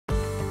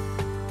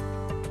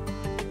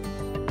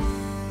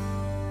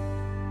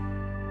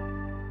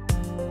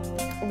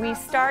We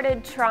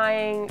started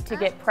trying to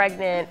get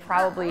pregnant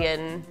probably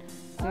in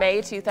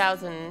May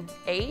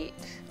 2008.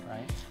 Right.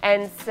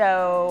 And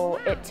so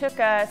it took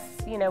us,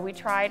 we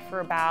tried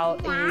for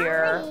about a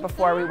year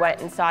before we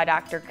went and saw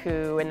Dr.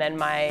 Koo, and then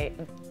my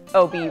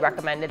OB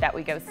recommended that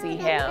we go see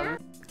him.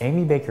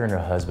 Amy Baker and her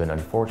husband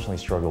unfortunately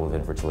struggled with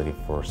infertility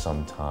for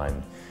some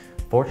time.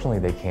 Fortunately,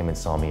 they came and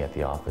saw me at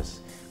the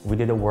office. We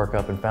did a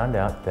workup and found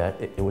out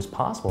that it was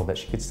possible that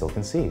she could still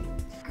conceive.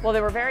 Well,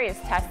 there were various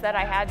tests that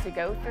I had to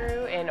go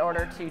through in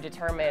order to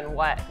determine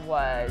what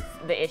was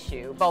the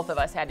issue. Both of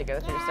us had to go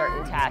through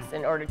certain tests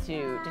in order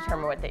to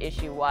determine what the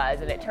issue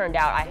was, and it turned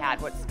out I had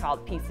what's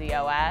called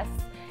PCOS,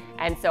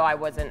 and so I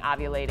wasn't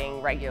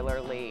ovulating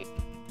regularly.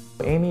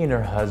 Amy and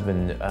her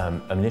husband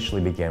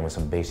initially began with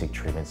some basic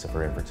treatments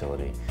for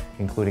infertility,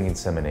 including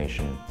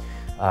insemination.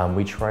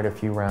 We tried a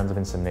few rounds of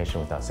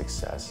insemination without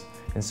success,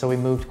 and so we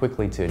moved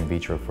quickly to in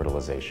vitro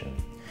fertilization.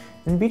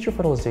 In vitro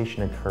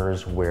fertilization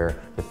occurs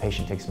where the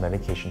patient takes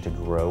medication to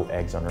grow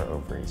eggs on her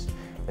ovaries,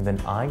 and then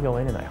I go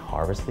in and I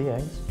harvest the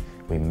eggs.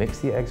 We mix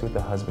the eggs with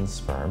the husband's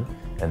sperm,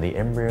 and the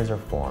embryos are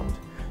formed.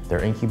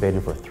 They're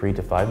incubated for 3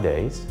 to 5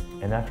 days,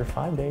 and after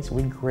 5 days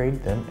we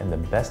grade them, and the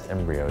best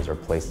embryos are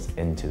placed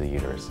into the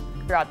uterus.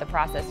 Throughout the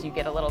process you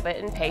get a little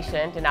bit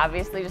impatient and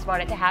obviously just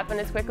want it to happen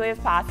as quickly as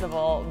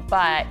possible,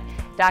 but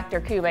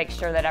Dr. Koo makes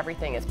sure that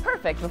everything is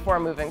perfect before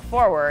moving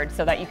forward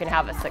so that you can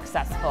have a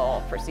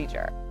successful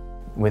procedure.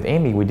 With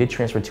Amy, we did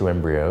transfer 2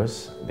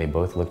 embryos. They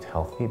both looked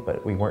healthy,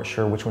 but we weren't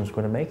sure which one was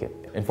going to make it.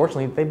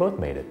 Unfortunately, they both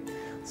made it.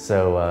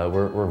 So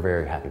we're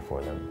very happy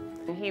for them.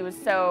 He was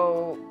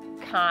so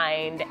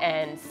kind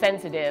and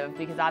sensitive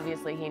because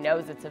obviously he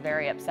knows it's a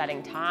very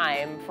upsetting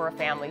time for a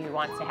family who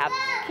wants to have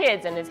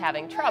kids and is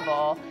having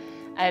trouble.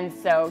 And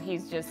so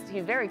he's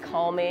very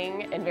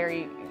calming and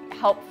very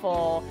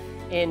helpful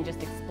in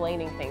just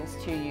explaining things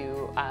to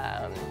you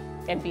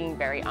and being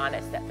very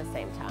honest at the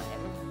same time.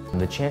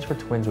 The chance for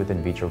twins with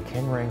in vitro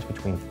can range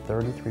between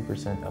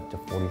 33% up to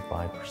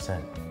 45%.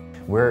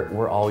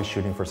 We're always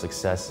shooting for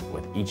success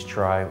with each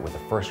try, with the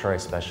first try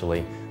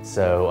especially,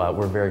 so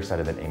we're very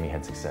excited that Amy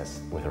had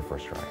success with her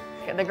first try.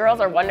 The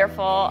girls are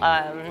wonderful.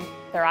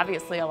 They're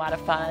obviously a lot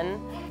of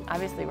fun.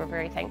 Obviously we're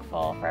very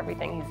thankful for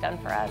everything he's done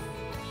for us.